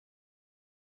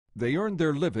They earned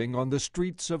their living on the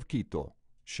streets of Quito,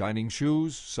 shining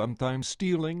shoes, sometimes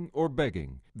stealing or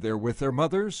begging. They're with their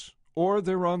mothers or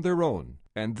they're on their own.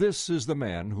 And this is the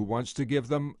man who wants to give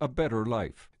them a better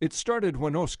life. It started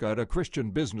when Oscar, a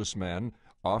Christian businessman,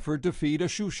 offered to feed a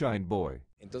shoeshine boy.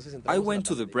 I went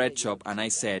to the bread shop and I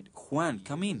said, "Juan,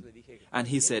 come in." And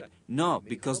he said, "No,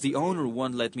 because the owner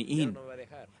won't let me in."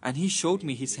 And he showed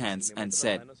me his hands and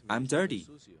said, "I'm dirty."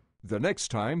 The next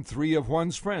time, 3 of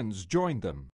Juan's friends joined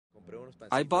them.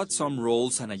 I bought some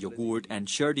rolls and a yogurt and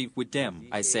shared it with them.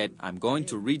 I said, "I'm going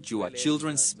to read you a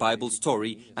children's Bible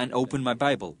story," and opened my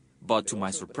Bible. But to my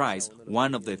surprise,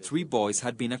 one of the 3 boys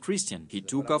had been a Christian. He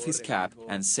took off his cap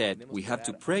and said, "We have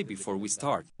to pray before we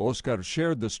start." Oscar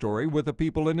shared the story with the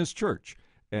people in his church,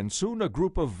 and soon a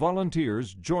group of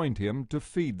volunteers joined him to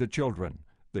feed the children.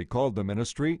 They called the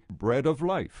ministry Bread of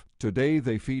Life. Today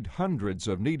they feed hundreds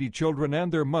of needy children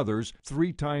and their mothers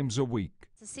 3 times a week.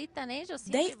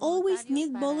 They always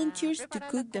need volunteers to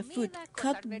cook the food,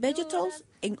 cut vegetables,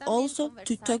 and also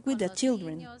to talk with the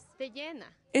children.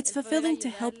 It's fulfilling to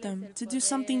help them, to do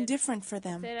something different for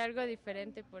them.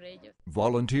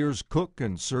 Volunteers cook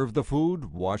and serve the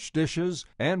food, wash dishes,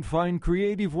 and find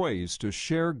creative ways to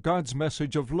share God's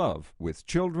message of love with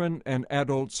children and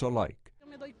adults alike.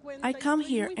 I come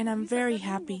here and I'm very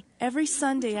happy. Every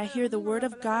Sunday I hear the Word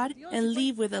of God and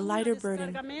leave with a lighter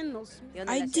burden.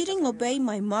 I didn't obey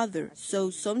my mother, so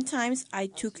sometimes I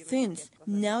took things.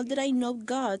 Now that I know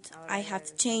God, I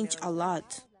have changed a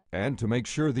lot. And to make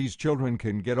sure these children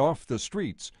can get off the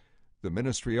streets, the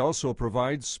ministry also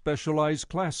provides specialized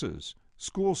classes,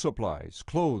 school supplies,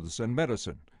 clothes, and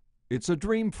medicine. It's a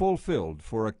dream fulfilled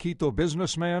for a Quito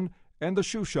businessman and the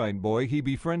shoeshine boy he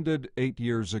befriended 8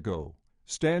 years ago.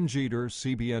 Stan Jeter,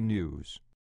 CBN News.